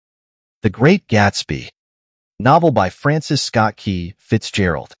The Great Gatsby, novel by Francis Scott Key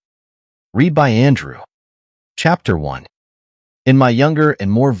Fitzgerald. Read by Andrew. Chapter 1. In my younger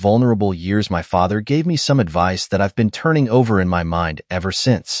and more vulnerable years, my father gave me some advice that I've been turning over in my mind ever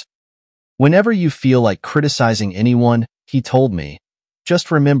since. Whenever you feel like criticizing anyone, he told me,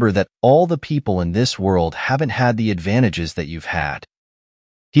 just remember that all the people in this world haven't had the advantages that you've had.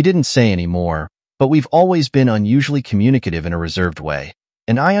 He didn't say any more, but we've always been unusually communicative in a reserved way,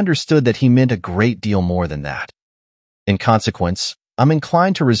 and I understood that he meant a great deal more than that. In consequence, I'm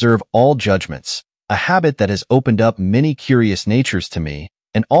inclined to reserve all judgments, a habit that has opened up many curious natures to me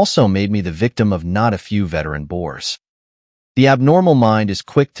and also made me the victim of not a few veteran bores. The abnormal mind is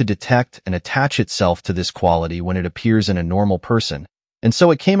quick to detect and attach itself to this quality when it appears in a normal person, and so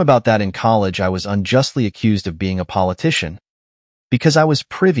it came about that in college I was unjustly accused of being a politician, because I was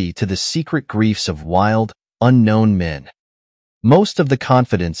privy to the secret griefs of wild, unknown men. Most of the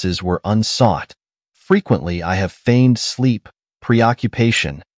confidences were unsought. Frequently I have feigned sleep,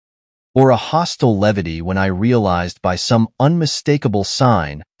 preoccupation, or a hostile levity when I realized by some unmistakable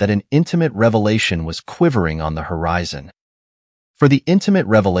sign that an intimate revelation was quivering on the horizon. For the intimate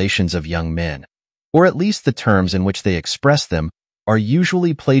revelations of young men, or at least the terms in which they express them, are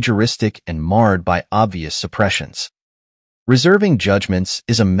usually plagiaristic and marred by obvious suppressions. Reserving judgments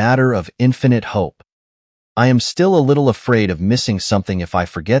is a matter of infinite hope. I am still a little afraid of missing something if I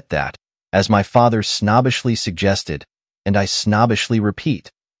forget that, as my father snobbishly suggested, and I snobbishly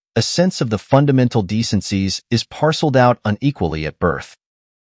repeat, a sense of the fundamental decencies is parceled out unequally at birth.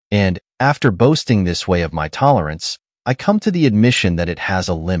 And, after boasting this way of my tolerance, I come to the admission that it has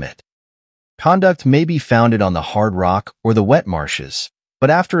a limit. Conduct may be founded on the hard rock or the wet marshes, but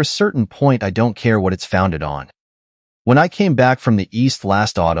after a certain point I don't care what it's founded on. When I came back from the East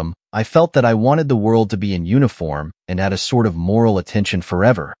last autumn, I felt that I wanted the world to be in uniform and at a sort of moral attention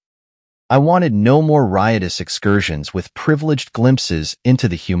forever. I wanted no more riotous excursions with privileged glimpses into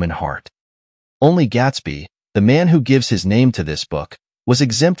the human heart. Only Gatsby, the man who gives his name to this book, was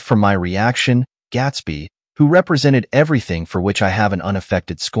exempt from my reaction, Gatsby, who represented everything for which I have an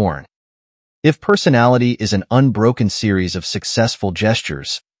unaffected scorn. If personality is an unbroken series of successful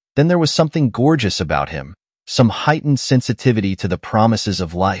gestures, then there was something gorgeous about him, some heightened sensitivity to the promises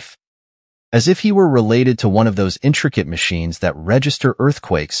of life. As if he were related to one of those intricate machines that register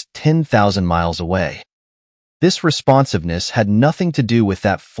earthquakes 10,000 miles away. This responsiveness had nothing to do with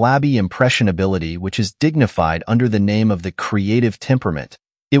that flabby impressionability which is dignified under the name of the creative temperament.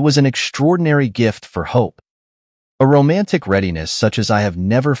 It was an extraordinary gift for hope. A romantic readiness such as I have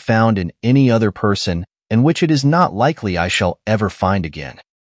never found in any other person and which it is not likely I shall ever find again.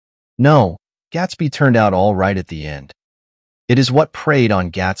 No, Gatsby turned out all right at the end. It is what preyed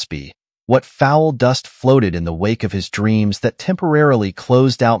on Gatsby, what foul dust floated in the wake of his dreams that temporarily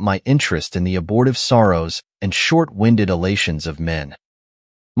closed out my interest in the abortive sorrows and short-winded elations of men.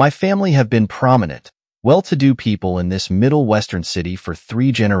 My family have been prominent, well-to-do people in this Middle Western city for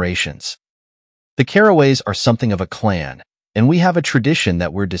 3 generations. The Carraways are something of a clan, and we have a tradition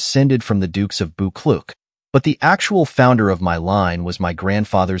that we're descended from the Dukes of Buchanans, but the actual founder of my line was my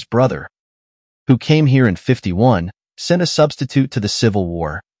grandfather's brother, who came here in '51, sent a substitute to the Civil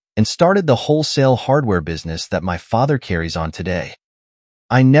War, and started the wholesale hardware business that my father carries on today.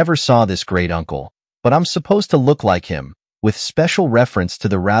 I never saw this great uncle, but I'm supposed to look like him, with special reference to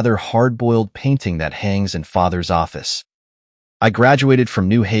the rather hard-boiled painting that hangs in Father's office. I graduated from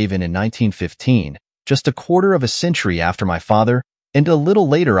New Haven in 1915, just a quarter of a century after my father, and a little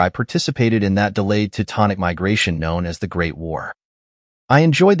later I participated in that delayed Teutonic migration known as the Great War. I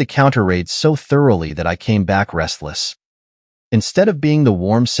enjoyed the counter-raids so thoroughly that I came back restless. Instead of being the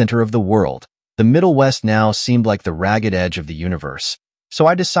warm center of the world, the Middle West now seemed like the ragged edge of the universe, so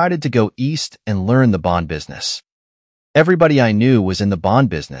I decided to go east and learn the bond business. Everybody I knew was in the bond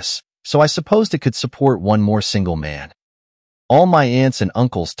business, so I supposed it could support one more single man. All my aunts and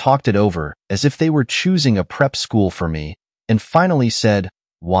uncles talked it over as if they were choosing a prep school for me, and finally said,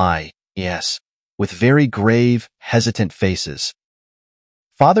 "Why, yes," with very grave, hesitant faces.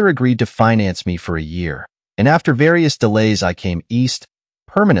 Father agreed to finance me for a year, and after various delays I came east,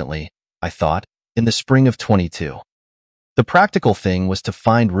 permanently, I thought, in the spring of '22. The practical thing was to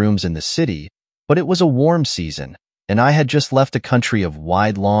find rooms in the city, but it was a warm season, and I had just left a country of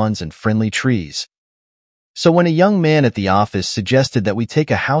wide lawns and friendly trees. So when a young man at the office suggested that we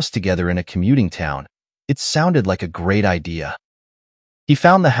take a house together in a commuting town, it sounded like a great idea. He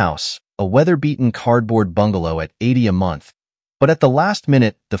found the house, a weather-beaten cardboard bungalow at $80 a month, but at the last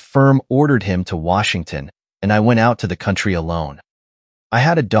minute the firm ordered him to Washington, and I went out to the country alone. I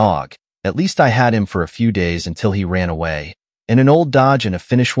had a dog, at least I had him for a few days until he ran away, and an old Dodge and a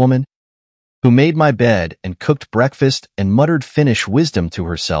Finnish woman, who made my bed and cooked breakfast and muttered Finnish wisdom to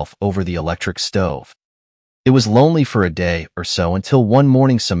herself over the electric stove. It was lonely for a day or so until one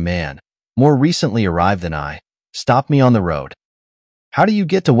morning some man, more recently arrived than I, stopped me on the road. "How do you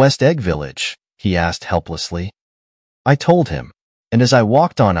get to West Egg Village?" he asked helplessly. I told him, and as I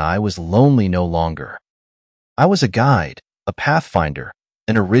walked on I was lonely no longer. I was a guide, a pathfinder,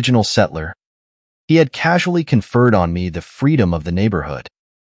 an original settler. He had casually conferred on me the freedom of the neighborhood.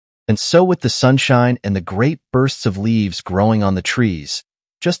 And so with the sunshine and the great bursts of leaves growing on the trees,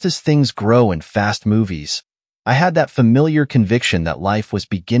 just as things grow in fast movies, I had that familiar conviction that life was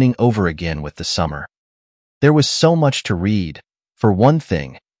beginning over again with the summer. There was so much to read, for one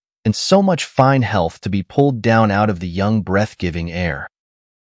thing, and so much fine health to be pulled down out of the young breath-giving air.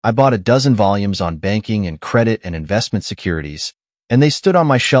 I bought a dozen volumes on banking and credit and investment securities, and they stood on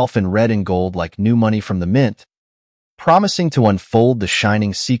my shelf in red and gold like new money from the mint, promising to unfold the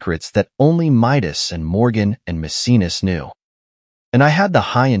shining secrets that only Midas and Morgan and Maecenas knew. And I had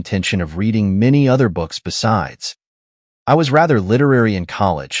the high intention of reading many other books besides. I was rather literary in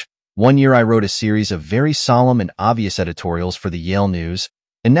college. One year I wrote a series of very solemn and obvious editorials for the Yale News,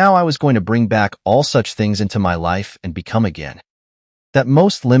 and now I was going to bring back all such things into my life and become again that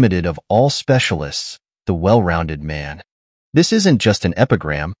most limited of all specialists, the well-rounded man. This isn't just an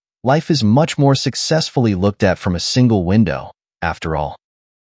epigram. Life is much more successfully looked at from a single window, after all.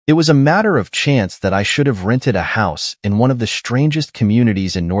 It was a matter of chance that I should have rented a house in one of the strangest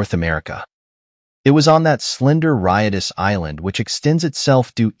communities in North America. It was on that slender, riotous island which extends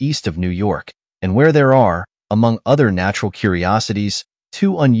itself due east of New York, and where there are, among other natural curiosities,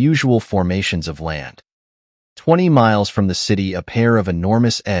 two unusual formations of land. 20 miles from the city, a pair of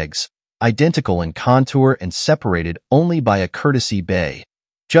enormous eggs, identical in contour and separated only by a courtesy bay,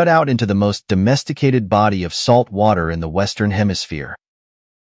 jut out into the most domesticated body of salt water in the Western Hemisphere.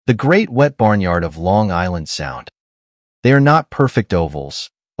 The great wet barnyard of Long Island Sound. They are not perfect ovals,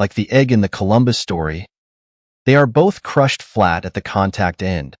 like the egg in the Columbus story. They are both crushed flat at the contact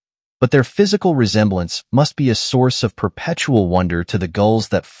end, but their physical resemblance must be a source of perpetual wonder to the gulls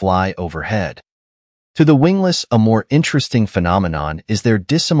that fly overhead. To the wingless, a more interesting phenomenon is their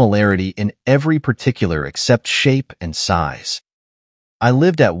dissimilarity in every particular except shape and size. I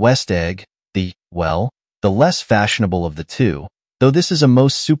lived at West Egg, the less fashionable of the two, though this is a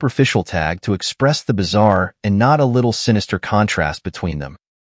most superficial tag to express the bizarre and not a little sinister contrast between them.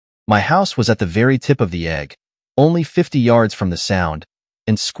 My house was at the very tip of the egg, only 50 yards from the Sound,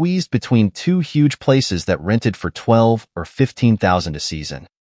 and squeezed between two huge places that rented for $12,000 or $15,000 a season.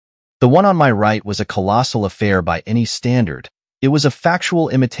 The one on my right was a colossal affair by any standard. It was a factual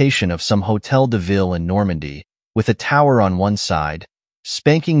imitation of some Hotel de Ville in Normandy, with a tower on one side,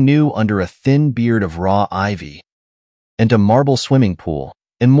 spanking new under a thin beard of raw ivy, and a marble swimming pool,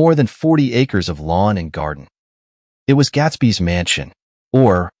 and more than 40 acres of lawn and garden. It was Gatsby's mansion,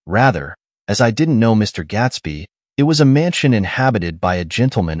 or, rather, as I didn't know Mr. Gatsby, it was a mansion inhabited by a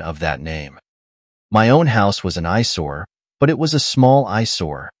gentleman of that name. My own house was an eyesore, but it was a small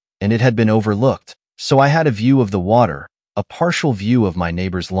eyesore, and it had been overlooked, so I had a view of the water, a partial view of my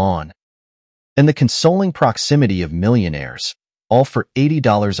neighbor's lawn, and the consoling proximity of millionaires, all for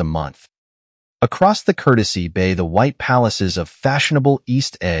 $80 a month. Across the courtesy bay, the white palaces of fashionable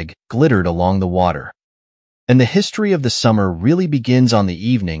East Egg glittered along the water. And the history of the summer really begins on the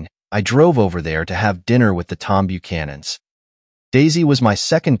evening I drove over there to have dinner with the Tom Buchanans. Daisy was my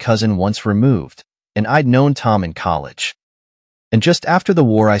second cousin once removed, and I'd known Tom in college. And just after the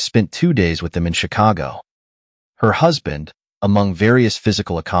war, I spent 2 days with them in Chicago. Her husband, among various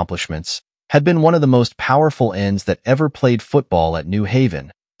physical accomplishments, had been one of the most powerful ends that ever played football at New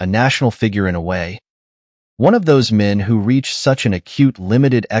Haven, a national figure in a way. One of those men who reached such an acute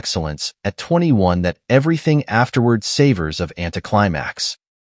limited excellence at 21 that everything afterward savors of anticlimax.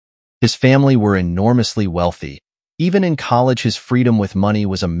 His family were enormously wealthy. Even in college, his freedom with money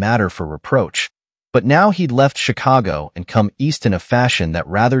was a matter for reproach. But now he'd left Chicago and come east in a fashion that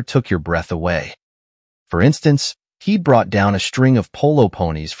rather took your breath away. For instance, he'd brought down a string of polo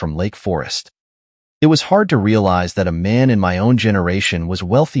ponies from Lake Forest. It was hard to realize that a man in my own generation was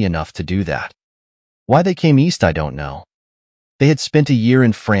wealthy enough to do that. Why they came east, I don't know. They had spent a year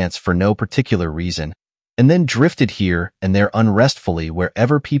in France for no particular reason, and then drifted here and there unrestfully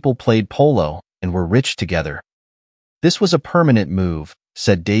wherever people played polo and were rich together. This was a permanent move,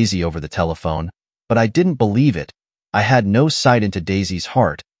 said Daisy over the telephone, but I didn't believe it. I had no sight into Daisy's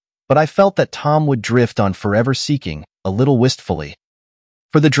heart, but I felt that Tom would drift on forever seeking, a little wistfully,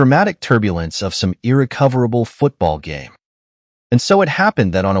 for the dramatic turbulence of some irrecoverable football game. And so it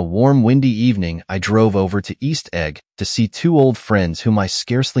happened that on a warm, windy evening I drove over to East Egg to see two old friends whom I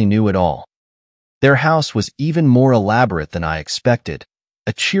scarcely knew at all, Their house was even more elaborate than I expected,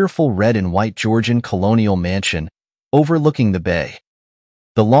 a cheerful red and white Georgian colonial mansion overlooking the bay.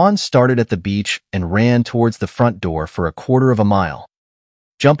 The lawn started at the beach and ran towards the front door for a quarter of a mile,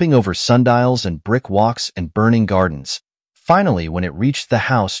 jumping over sundials and brick walks and burning gardens. Finally, when it reached the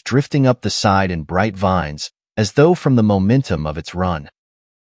house, drifting up the side in bright vines, as though from the momentum of its run.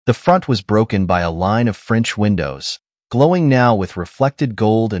 The front was broken by a line of French windows, glowing now with reflected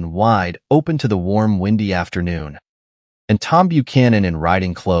gold and wide open to the warm, windy afternoon. And Tom Buchanan in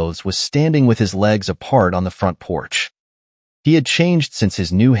riding clothes was standing with his legs apart on the front porch. He had changed since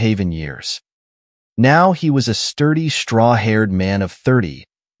his New Haven years. Now he was a sturdy, straw-haired man of 30,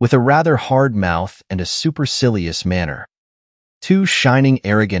 with a rather hard mouth and a supercilious manner. Two shining,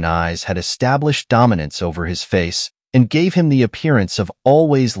 arrogant eyes had established dominance over his face and gave him the appearance of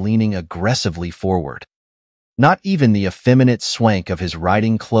always leaning aggressively forward. Not even the effeminate swank of his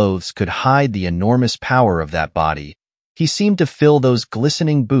riding clothes could hide the enormous power of that body. He seemed to fill those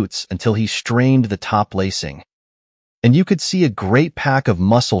glistening boots until he strained the top lacing. And you could see a great pack of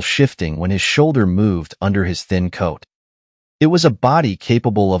muscle shifting when his shoulder moved under his thin coat. It was a body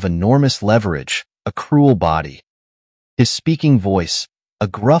capable of enormous leverage, a cruel body. His speaking voice, a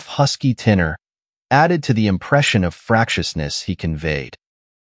gruff husky tenor, added to the impression of fractiousness he conveyed.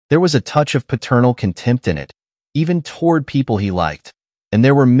 There was a touch of paternal contempt in it, even toward people he liked, and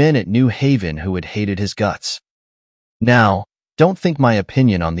there were men at New Haven who had hated his guts. Now, don't think my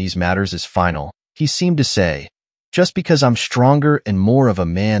opinion on these matters is final, he seemed to say, just because I'm stronger and more of a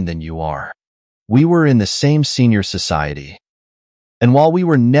man than you are. We were in the same senior society. And while we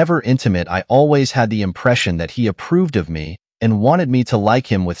were never intimate, I always had the impression that he approved of me and wanted me to like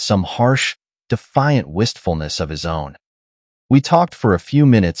him with some harsh, defiant wistfulness of his own. We talked for a few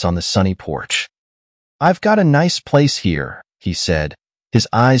minutes on the sunny porch. "I've got a nice place here," he said, his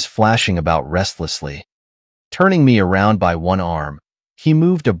eyes flashing about restlessly. Turning me around by one arm, he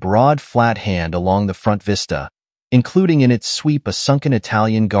moved a broad, flat hand along the front vista, including in its sweep a sunken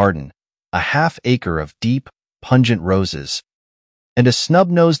Italian garden, a half-acre of deep, pungent roses, and a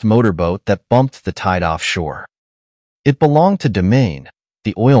snub-nosed motorboat that bumped the tide offshore. It belonged to Domain,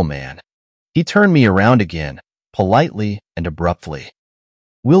 the oil man. He turned me around again, politely and abruptly.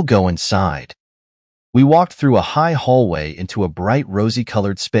 "We'll go inside." We walked through a high hallway into a bright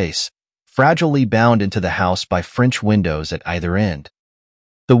rosy-colored space, fragilely bound into the house by French windows at either end.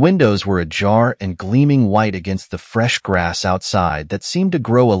 The windows were ajar and gleaming white against the fresh grass outside that seemed to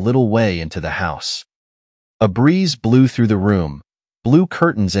grow a little way into the house. A breeze blew through the room, blew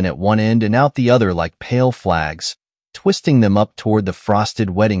curtains in at one end and out the other like pale flags, twisting them up toward the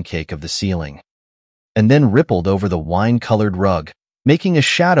frosted wedding cake of the ceiling, and then rippled over the wine-colored rug, making a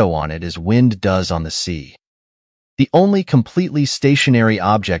shadow on it as wind does on the sea. The only completely stationary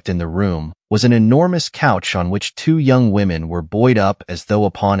object in the room was an enormous couch on which two young women were buoyed up as though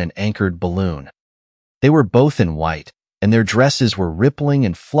upon an anchored balloon. They were both in white, and their dresses were rippling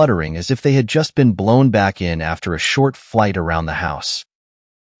and fluttering as if they had just been blown back in after a short flight around the house.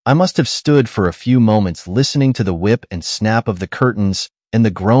 I must have stood for a few moments listening to the whip and snap of the curtains and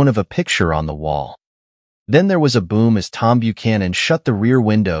the groan of a picture on the wall. Then there was a boom as Tom Buchanan shut the rear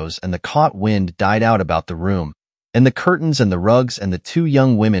windows and the caught wind died out about the room, and the curtains and the rugs and the two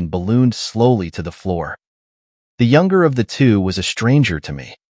young women ballooned slowly to the floor. The younger of the two was a stranger to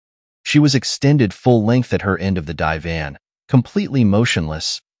me. She was extended full length at her end of the divan, completely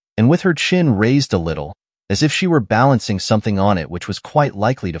motionless, and with her chin raised a little, as if she were balancing something on it which was quite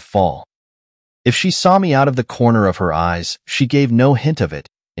likely to fall. If she saw me out of the corner of her eyes, she gave no hint of it.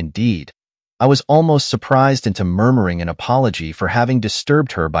 Indeed, I was almost surprised into murmuring an apology for having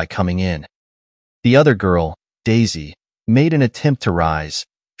disturbed her by coming in. The other girl, Daisy, made an attempt to rise.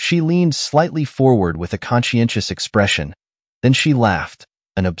 She leaned slightly forward with a conscientious expression. Then she laughed,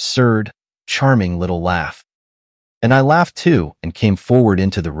 an absurd, charming little laugh. And I laughed too and came forward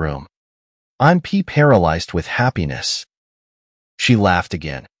into the room. "I'm paralyzed with happiness." She laughed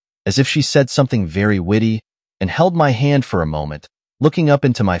again, as if she said something very witty, and held my hand for a moment, looking up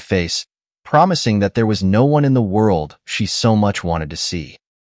into my face, promising that there was no one in the world she so much wanted to see.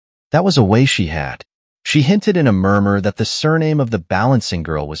 That was a way she had. She hinted in a murmur that the surname of the balancing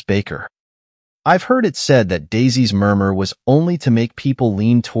girl was Baker. I've heard it said that Daisy's murmur was only to make people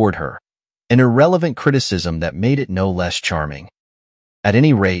lean toward her, an irrelevant criticism that made it no less charming. At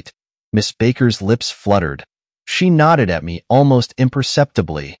any rate, Miss Baker's lips fluttered. She nodded at me almost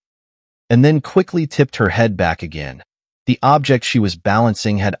imperceptibly, and then quickly tipped her head back again. The object she was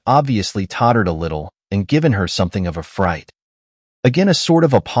balancing had obviously tottered a little and given her something of a fright. Again a sort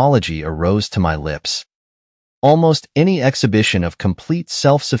of apology arose to my lips. Almost any exhibition of complete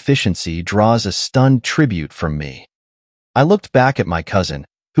self-sufficiency draws a stunned tribute from me. I looked back at my cousin,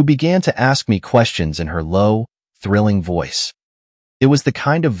 who began to ask me questions in her low, thrilling voice. It was the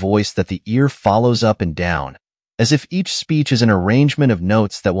kind of voice that the ear follows up and down, as if each speech is an arrangement of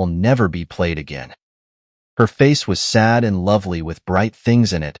notes that will never be played again. Her face was sad and lovely with bright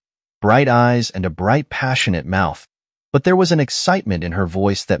things in it, bright eyes and a bright, passionate mouth, but there was an excitement in her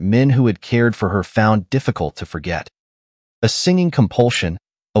voice that men who had cared for her found difficult to forget. A singing compulsion,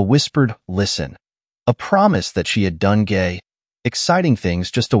 a whispered listen, a promise that she had done gay, exciting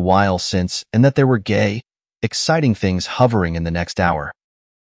things just a while since and that there were gay, exciting things hovering in the next hour.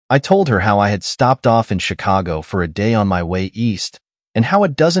 I told her how I had stopped off in Chicago for a day on my way east and how a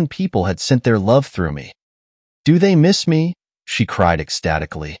dozen people had sent their love through me. "Do they miss me?" she cried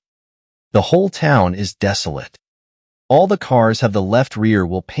ecstatically. "The whole town is desolate. All the cars have the left rear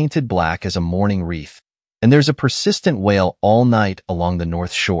wheel painted black as a mourning wreath, and there's a persistent wail all night along the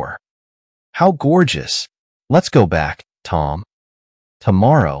North Shore. How gorgeous! Let's go back, Tom.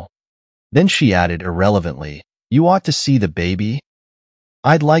 Tomorrow." Then she added irrelevantly, "You ought to see the baby."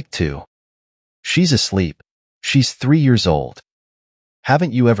 "I'd like to. She's asleep. She's 3 years old."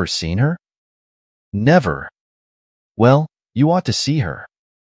 "Haven't you ever seen her?" "Never." "Well, you ought to see her.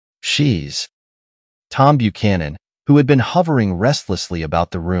 She's—" Tom Buchanan, who had been hovering restlessly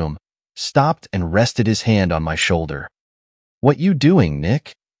about the room, stopped and rested his hand on my shoulder. "What you doing,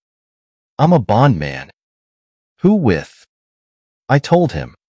 Nick?" "I'm a bondman." "Who with?" I told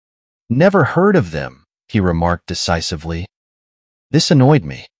him. "Never heard of them," he remarked decisively. This annoyed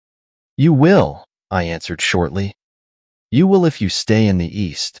me. "You will," I answered shortly. "You will if you stay in the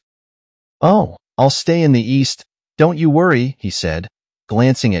East." "Oh, I'll stay in the East. Don't you worry," he said,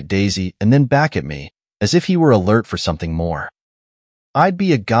 glancing at Daisy and then back at me, as if he were alert for something more. "I'd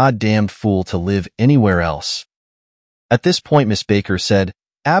be a goddamned fool to live anywhere else." At this point, Miss Baker said,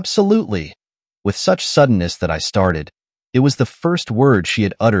 "Absolutely," with such suddenness that I started. It was the first word she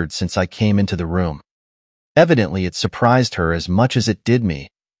had uttered since I came into the room. Evidently, it surprised her as much as it did me,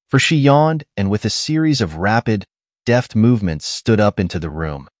 for she yawned and with a series of rapid, deft movements stood up into the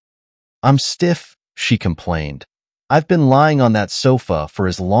room. "I'm stiff," she complained. "I've been lying on that sofa for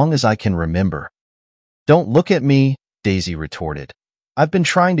as long as I can remember." "Don't look at me," Daisy retorted. "I've been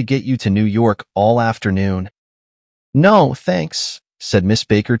trying to get you to New York all afternoon." "No, thanks," said Miss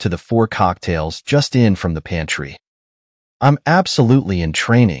Baker to the 4 cocktails just in from the pantry. "I'm absolutely in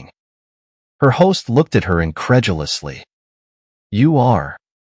training." Her host looked at her incredulously. "You are."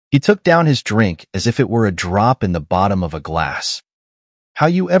 He took down his drink as if it were a drop in the bottom of a glass. "How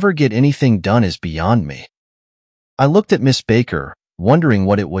you ever get anything done is beyond me." I looked at Miss Baker, wondering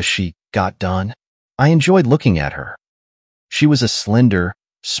what it was she got done. I enjoyed looking at her. She was a slender,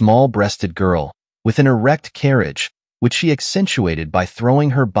 small-breasted girl with an erect carriage, which she accentuated by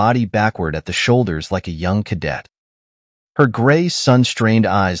throwing her body backward at the shoulders like a young cadet. Her gray, sun-strained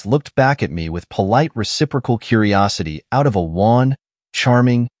eyes looked back at me with polite reciprocal curiosity out of a wan,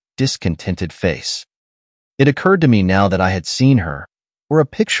 charming, discontented face. It occurred to me now that I had seen her, or a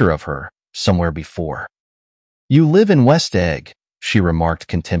picture of her, somewhere before. "You live in West Egg," she remarked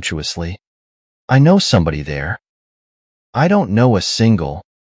contemptuously. "I know somebody there." "I don't know a single."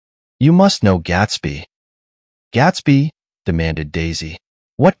 "You must know Gatsby." "Gatsby?" demanded Daisy.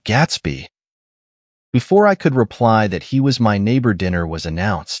 "What Gatsby?" Before I could reply that he was my neighbor, dinner was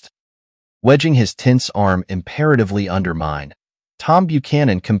announced. Wedging his tense arm imperatively under mine, Tom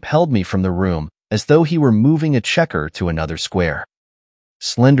Buchanan compelled me from the room as though he were moving a checker to another square.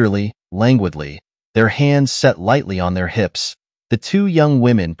 Slenderly, languidly, their hands set lightly on their hips, the 2 young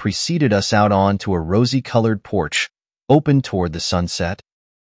women preceded us out onto a rosy-colored porch, open toward the sunset,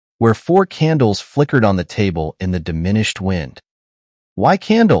 where 4 candles flickered on the table in the diminished wind. "Why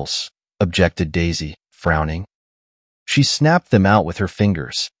candles?" objected Daisy, frowning. She snapped them out with her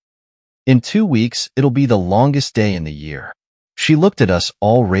fingers. "In 2 weeks, it'll be the longest day in the year." She looked at us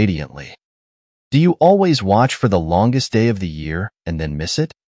all radiantly. "Do you always watch for the longest day of the year and then miss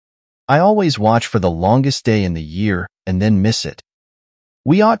it?" "I always watch for the longest day in the year and then miss it."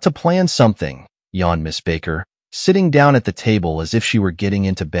 "We ought to plan something," yawned Miss Baker, sitting down at the table as if she were getting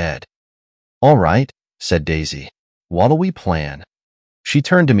into bed. "All right," said Daisy. "What'll we plan?" She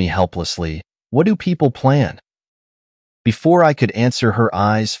turned to me helplessly. "What do people plan?" Before I could answer, her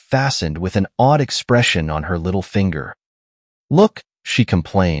eyes fastened with an odd expression on her little finger. "Look," she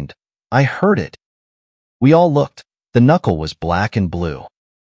complained. "I hurt it." We all looked. The knuckle was black and blue.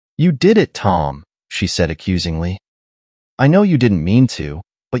 "You did it, Tom," she said accusingly. "I know you didn't mean to,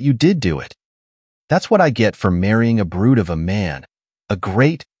 but you did do it. That's what I get for marrying a brute of a man. A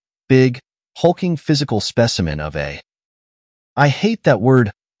great, big, hulking physical specimen of a— I hate that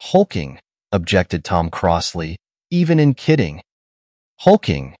word, hulking, objected Tom crossly, even in kidding.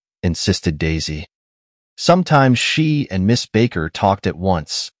 Hulking, insisted Daisy. Sometimes she and Miss Baker talked at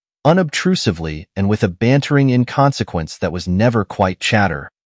once, unobtrusively and with a bantering inconsequence that was never quite chatter.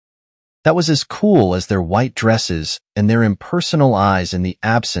 That was as cool as their white dresses and their impersonal eyes in the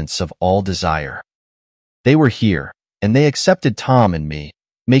absence of all desire. They were here, and they accepted Tom and me,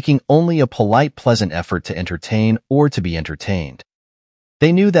 making only a polite, pleasant effort to entertain or to be entertained.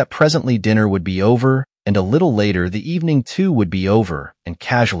 They knew that presently dinner would be over, and a little later the evening too would be over and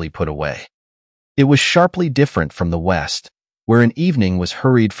casually put away. It was sharply different from the West, where an evening was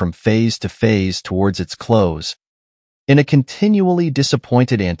hurried from phase to phase towards its close, in a continually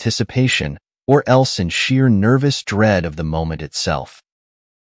disappointed anticipation, or else in sheer nervous dread of the moment itself.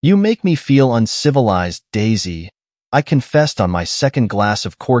 You make me feel uncivilized, Daisy, I confessed on my second glass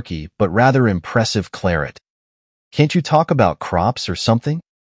of corky but rather impressive claret. Can't you talk about crops or something?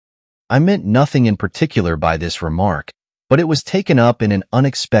 I meant nothing in particular by this remark, but it was taken up in an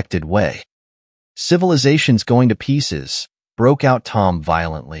unexpected way. Civilization's going to pieces, broke out Tom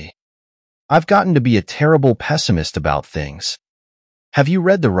violently. I've gotten to be a terrible pessimist about things. Have you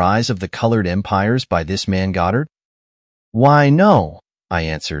read The Rise of the Colored Empires by this man Goddard? Why, no, I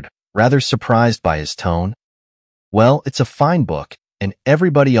answered, rather surprised by his tone. Well, it's a fine book, and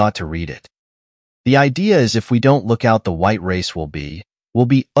everybody ought to read it. The idea is if we don't look out, the white race will be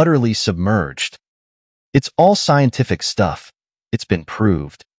utterly submerged. It's all scientific stuff. It's been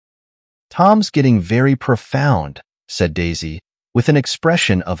proved. Tom's getting very profound, said Daisy, with an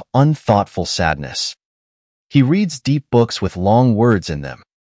expression of unthoughtful sadness. He reads deep books with long words in them.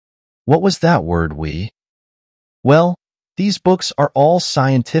 What was that word, we? Well, these books are all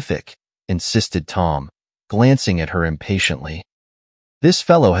scientific, insisted Tom, glancing at her impatiently. This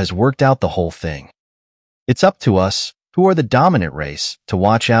fellow has worked out the whole thing. It's up to us, who are the dominant race, to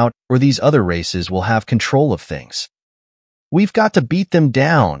watch out, or these other races will have control of things. We've got to beat them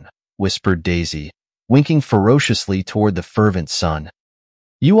down, whispered Daisy, winking ferociously toward the fervent sun.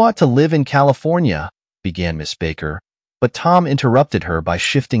 You ought to live in California, began Miss Baker, but Tom interrupted her by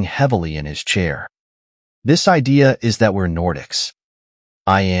shifting heavily in his chair. This idea is that we're Nordics.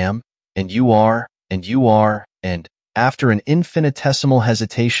 I am, and you are, and, after an infinitesimal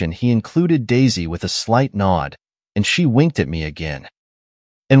hesitation, he included Daisy with a slight nod, and she winked at me again.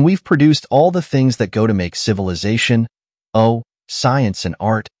 And we've produced all the things that go to make civilization, science and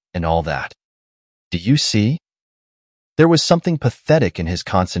art, and all that. Do you see? There was something pathetic in his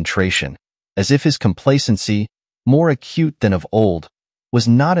concentration, as if his complacency, more acute than of old, was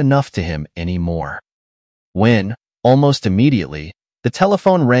not enough to him any more. When, almost immediately, the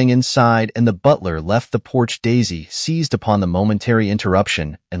telephone rang inside and the butler left the porch, Daisy seized upon the momentary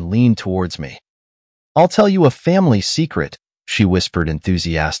interruption and leaned towards me. I'll tell you a family secret, she whispered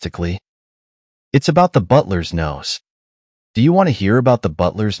enthusiastically. It's about the butler's nose. Do you want to hear about the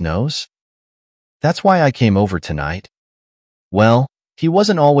butler's nose? That's why I came over tonight. Well, he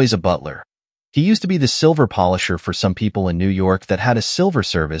wasn't always a butler. He used to be the silver polisher for some people in New York that had a silver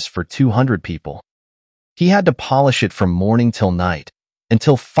service for 200 people. He had to polish it from morning till night,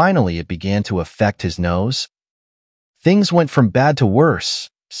 until finally it began to affect his nose. Things went from bad to worse,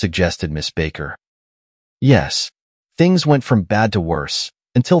 suggested Miss Baker. Yes, things went from bad to worse,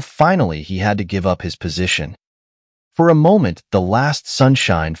 until finally he had to give up his position. For a moment, the last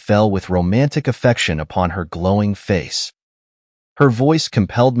sunshine fell with romantic affection upon her glowing face. Her voice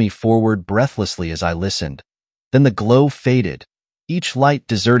compelled me forward breathlessly as I listened. Then the glow faded, each light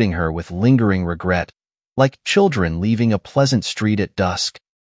deserting her with lingering regret, like children leaving a pleasant street at dusk.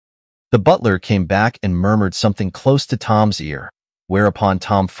 The butler came back and murmured something close to Tom's ear, whereupon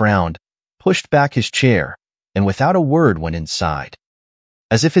Tom frowned, pushed back his chair, and without a word went inside.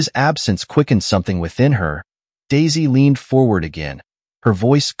 As if his absence quickened something within her, Daisy leaned forward again, her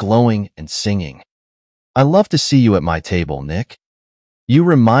voice glowing and singing. I love to see you at my table, Nick. You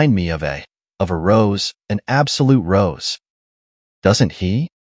remind me of a rose, an absolute rose. Doesn't he?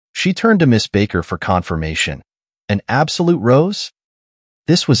 She turned to Miss Baker for confirmation. An absolute rose?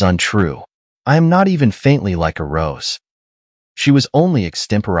 This was untrue. I am not even faintly like a rose. She was only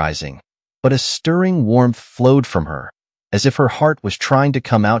extemporizing, but a stirring warmth flowed from her, as if her heart was trying to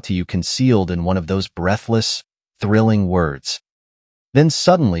come out to you concealed in one of those breathless, thrilling words. Then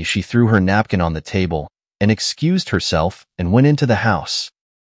suddenly she threw her napkin on the table and excused herself and went into the house.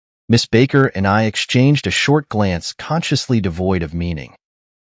 Miss Baker and I exchanged a short glance consciously devoid of meaning.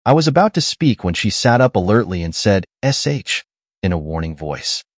 I was about to speak when she sat up alertly and said, "SH," in a warning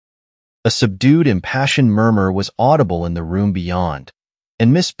voice. A subdued, impassioned murmur was audible in the room beyond,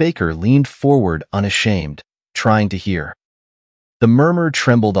 and Miss Baker leaned forward unashamed, trying to hear. The murmur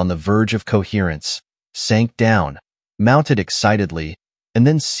trembled on the verge of coherence, sank down, mounted excitedly, and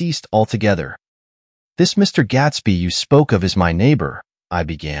then ceased altogether. "This Mr. Gatsby you spoke of is my neighbor," I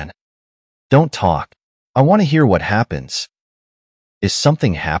began. "Don't talk. I want to hear what happens." "Is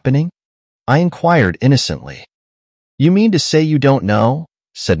something happening?" I inquired innocently. "You mean to say you don't know?"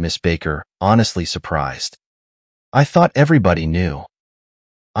 said Miss Baker, honestly surprised. "I thought everybody knew."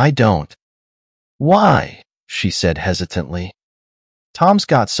 "I don't." "Why?" she said hesitantly. "Tom's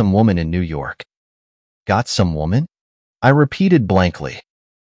got some woman in New York." "Got some woman?" I repeated blankly.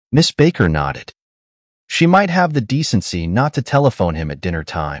 Miss Baker nodded. "She might have the decency not to telephone him at dinner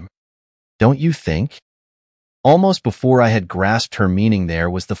time. Don't you think?" Almost before I had grasped her meaning, there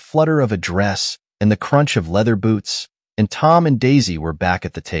was the flutter of a dress and the crunch of leather boots, and Tom and Daisy were back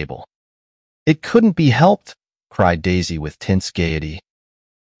at the table. "It couldn't be helped," cried Daisy with tense gaiety.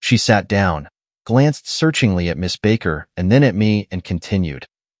 She sat down, glanced searchingly at Miss Baker and then at me, and continued.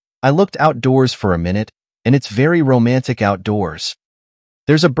 "I looked outdoors for a minute, and it's very romantic outdoors.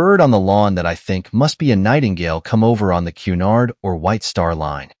 There's a bird on the lawn that I think must be a nightingale come over on the Cunard or White Star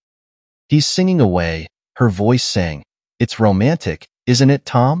Line. He's singing away," her voice sang. "It's romantic, isn't it,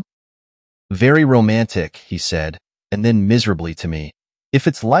 Tom?" "Very romantic," he said, and then miserably to me, "If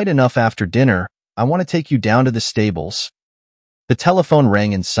it's light enough after dinner, I want to take you down to the stables." The telephone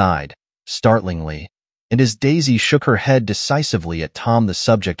rang inside, startlingly, and as Daisy shook her head decisively at Tom, the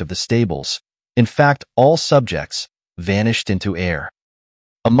subject of the stables, in fact all subjects, vanished into air.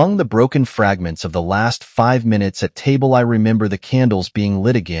 Among the broken fragments of the last 5 minutes at table, I remember the candles being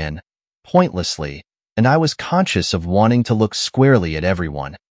lit again, pointlessly, and I was conscious of wanting to look squarely at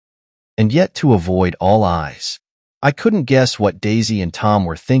everyone, and yet to avoid all eyes. I couldn't guess what Daisy and Tom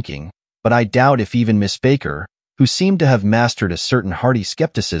were thinking, but I doubt if even Miss Baker, who seemed to have mastered a certain hearty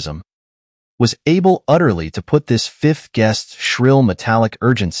skepticism, was able utterly to put this fifth guest's shrill metallic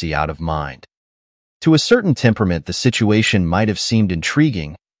urgency out of mind. To a certain temperament the situation might have seemed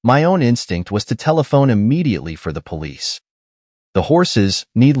intriguing. My own instinct was to telephone immediately for the police. The horses,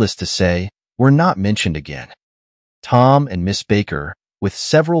 needless to say, were not mentioned again. Tom and Miss Baker, with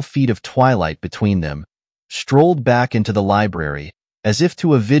several feet of twilight between them, strolled back into the library as if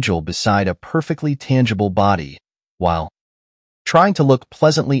to a vigil beside a perfectly tangible body, while, trying to look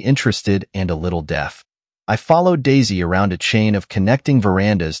pleasantly interested and a little deaf, I followed Daisy around a chain of connecting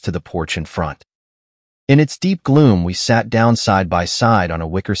verandas to the porch in front. In its deep gloom we sat down side by side on a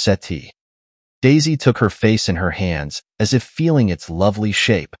wicker settee. Daisy took her face in her hands as if feeling its lovely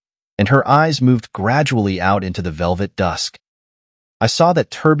shape, and her eyes moved gradually out into the velvet dusk. I saw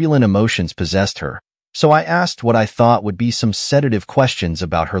that turbulent emotions possessed her, so I asked what I thought would be some sedative questions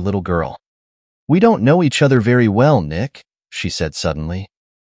about her little girl. "We don't know each other very well, Nick," she said suddenly.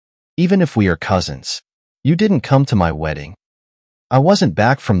 "Even if we are cousins, you didn't come to my wedding. I wasn't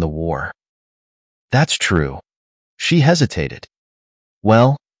back from the war." "That's true." She hesitated.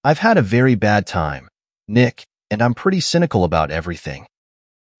 "Well, I've had a very bad time, Nick, and I'm pretty cynical about everything."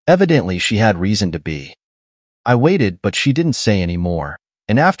 Evidently she had reason to be. I waited, but she didn't say any more,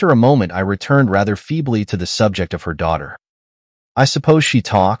 and after a moment I returned rather feebly to the subject of her daughter. "I suppose she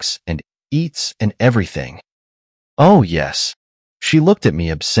talks and eats and everything." "Oh, yes." She looked at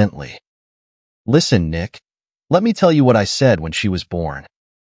me absently. "Listen, Nick, let me tell you what I said when she was born.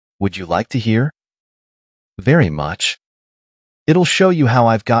 Would you like to hear?" "Very much. It'll show you how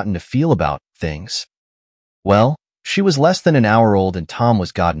I've gotten to feel about things." Well, she was less than an hour old and Tom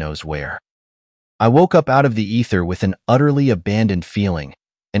was God knows where. I woke up out of the ether with an utterly abandoned feeling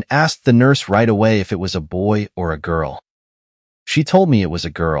and asked the nurse right away if it was a boy or a girl. She told me it was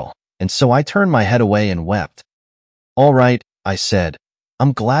a girl, and so I turned my head away and wept. "All right," I said,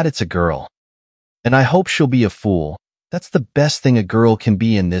 "I'm glad it's a girl. And I hope she'll be a fool. That's the best thing a girl can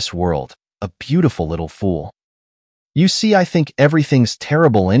be in this world, a beautiful little fool." "You see, I think everything's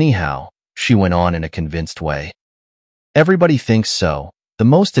terrible anyhow," she went on in a convinced way. "Everybody thinks so,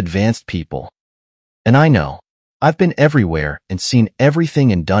 the most advanced people. And I know. I've been everywhere and seen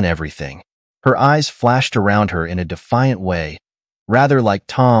everything and done everything." Her eyes flashed around her in a defiant way, rather like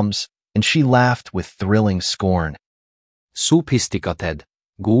Tom's, and she laughed with thrilling scorn. "Sophisticated.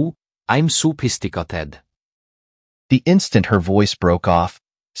 Go, I'm sophisticated." The instant her voice broke off,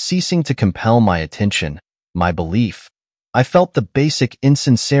 ceasing to compel my attention, my belief, I felt the basic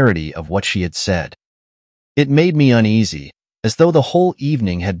insincerity of what she had said. It made me uneasy, as though the whole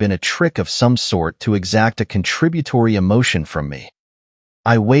evening had been a trick of some sort to exact a contributory emotion from me.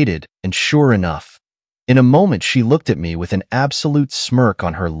 I waited, and sure enough, in a moment she looked at me with an absolute smirk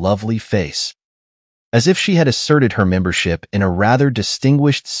on her lovely face. as if she had asserted her membership in a rather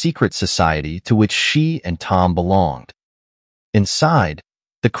distinguished secret society to which she and Tom belonged. Inside,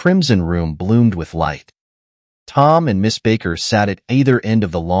 the Crimson Room bloomed with light. Tom and Miss Baker sat at either end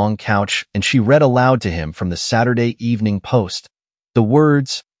of the long couch, and she read aloud to him from the Saturday Evening Post, the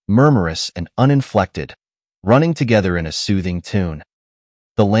words, murmurous and uninflected, running together in a soothing tune.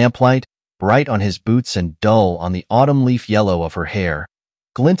 The lamplight, bright on his boots and dull on the autumn leaf yellow of her hair,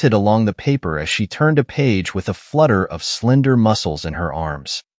 glinted along the paper as she turned a page with a flutter of slender muscles in her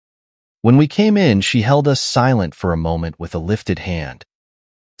arms. When we came in, she held us silent for a moment with a lifted hand.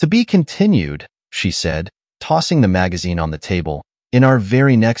 "To be continued," she said, tossing the magazine on the table, "in our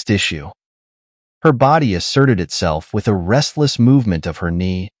very next issue." Her body asserted itself with a restless movement of her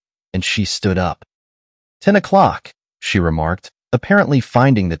knee, and she stood up. 10 o'clock, she remarked, apparently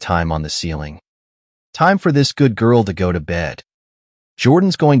finding the time on the ceiling. "Time for this good girl to go to bed.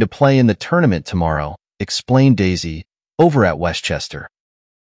 Jordan's going to play in the tournament tomorrow," explained Daisy, "over at Westchester."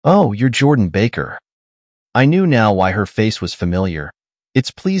 "Oh, you're Jordan Baker." I knew now why her face was familiar.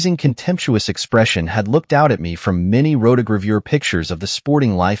 Its pleasing, contemptuous expression had looked out at me from many rotogravure pictures of the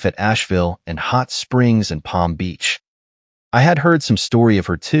sporting life at Asheville and Hot Springs and Palm Beach. I had heard some story of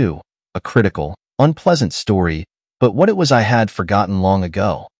her too, a critical, unpleasant story, but what it was I had forgotten long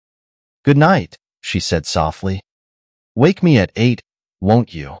ago. "Good night," she said softly. "Wake me at 8,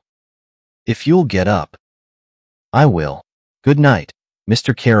 won't you? If you'll get up." "I will. Good night,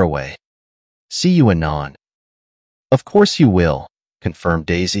 Mr. Carraway. See you anon." "Of course you will," confirmed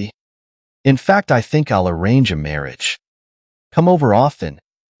Daisy. "In fact, I think I'll arrange a marriage. Come over often,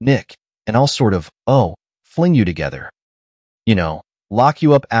 Nick, and I'll sort of, fling you together. You know, lock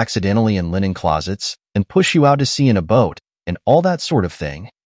you up accidentally in linen closets, and push you out to sea in a boat, and all that sort of thing."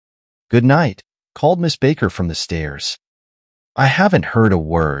 "Good night," called Miss Baker from the stairs. "I haven't heard a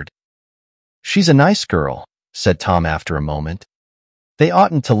word." "She's a nice girl," said Tom after a moment. "They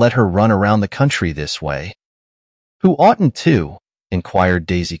oughtn't to let her run around the country this way." "Who oughtn't to?" inquired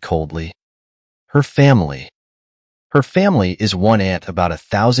Daisy coldly. "Her family. Her family is one aunt about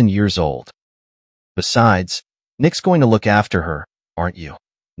 1,000 years old. Besides, Nick's going to look after her, aren't you,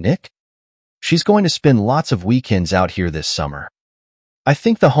 Nick? She's going to spend lots of weekends out here this summer. I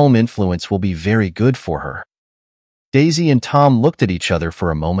think the home influence will be very good for her." Daisy and Tom looked at each other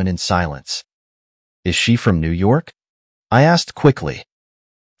for a moment in silence. "Is she from New York?" I asked quickly.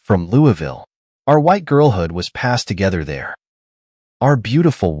 "From Louisville. Our white girlhood was passed together there." "Our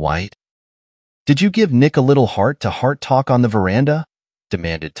beautiful white." "Did you give Nick a little heart-to-heart talk on the veranda?"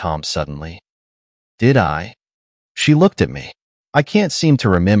 demanded Tom suddenly. "Did I?" She looked at me. "I can't seem to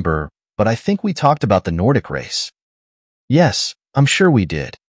remember, but I think we talked about the Nordic race." "Yes, I'm sure we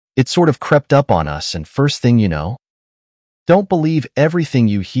did. It sort of crept up on us, and first thing you know—" "Don't believe everything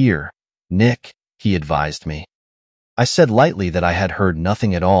you hear, Nick," he advised me. I said lightly that I had heard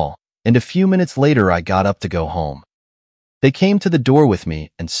nothing at all, and a few minutes later I got up to go home. They came to the door with me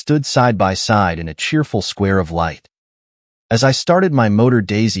and stood side by side in a cheerful square of light. As I started my motor,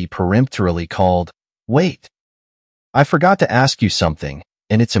 Daisy peremptorily called, "Wait. I forgot to ask you something,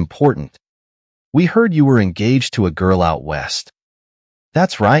 and it's important. We heard you were engaged to a girl out west."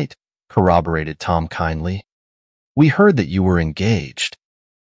 "That's right," corroborated Tom kindly. "We heard that you were engaged."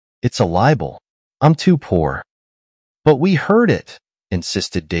 "It's a libel. I'm too poor." "But we heard it,"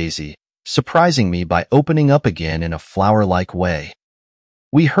 insisted Daisy, surprising me by opening up again in a flower-like way.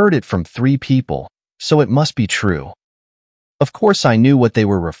 "We heard it from 3 people, so it must be true." Of course I knew what they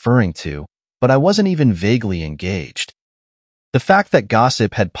were referring to, but I wasn't even vaguely engaged. The fact that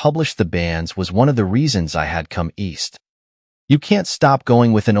gossip had published the banns was one of the reasons I had come east. You can't stop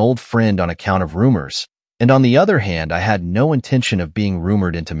going with an old friend on account of rumors, and on the other hand I had no intention of being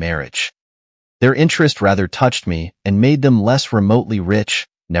rumored into marriage. Their interest rather touched me and made them less remotely rich.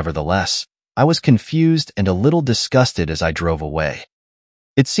 Nevertheless, I was confused and a little disgusted as I drove away.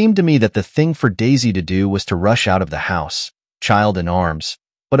 It seemed to me that the thing for Daisy to do was to rush out of the house, child in arms,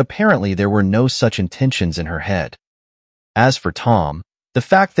 but apparently there were no such intentions in her head. As for Tom, the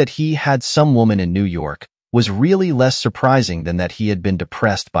fact that he had some woman in New York was really less surprising than that he had been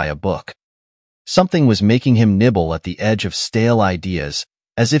depressed by a book. Something was making him nibble at the edge of stale ideas,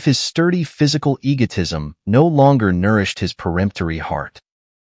 as if his sturdy physical egotism no longer nourished his peremptory heart.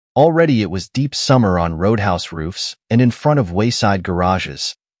 Already it was deep summer on roadhouse roofs and in front of wayside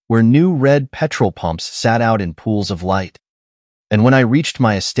garages, where new red petrol pumps sat out in pools of light. And when I reached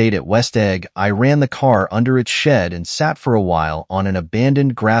my estate at West Egg, I ran the car under its shed and sat for a while on an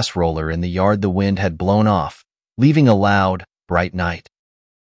abandoned grass roller in the yard the wind had blown off, leaving a loud, bright night.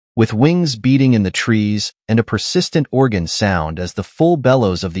 with wings beating in the trees and a persistent organ sound as the full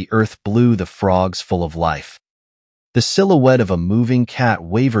bellows of the earth blew the frogs full of life. The silhouette of a moving cat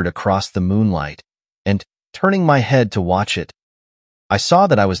wavered across the moonlight, and, turning my head to watch it, I saw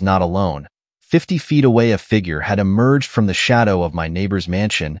that I was not alone. 50 feet away, a figure had emerged from the shadow of my neighbor's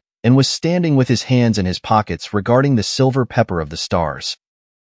mansion and was standing with his hands in his pockets regarding the silver pepper of the stars.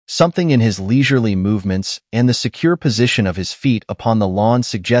 Something in his leisurely movements and the secure position of his feet upon the lawn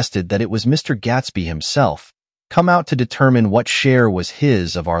suggested that it was Mr. Gatsby himself, come out to determine what share was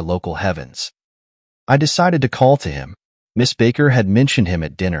his of our local heavens. I decided to call to him. Miss Baker had mentioned him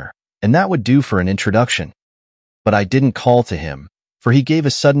at dinner, and that would do for an introduction. But I didn't call to him, for he gave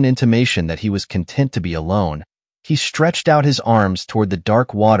a sudden intimation that he was content to be alone. He stretched out his arms toward the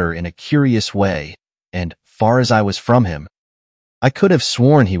dark water in a curious way, and, far as I was from him, I could have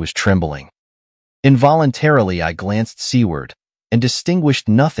sworn he was trembling. Involuntarily, I glanced seaward and distinguished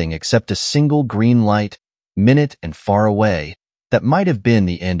nothing except a single green light, minute and far away, that might have been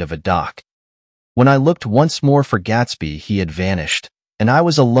the end of a dock. When I looked once more for Gatsby, he had vanished, and I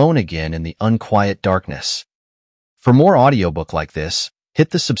was alone again in the unquiet darkness. For more audiobook like this,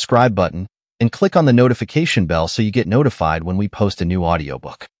 hit the subscribe button and click on the notification bell so you get notified when we post a new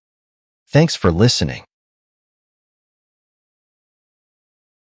audiobook. Thanks for listening.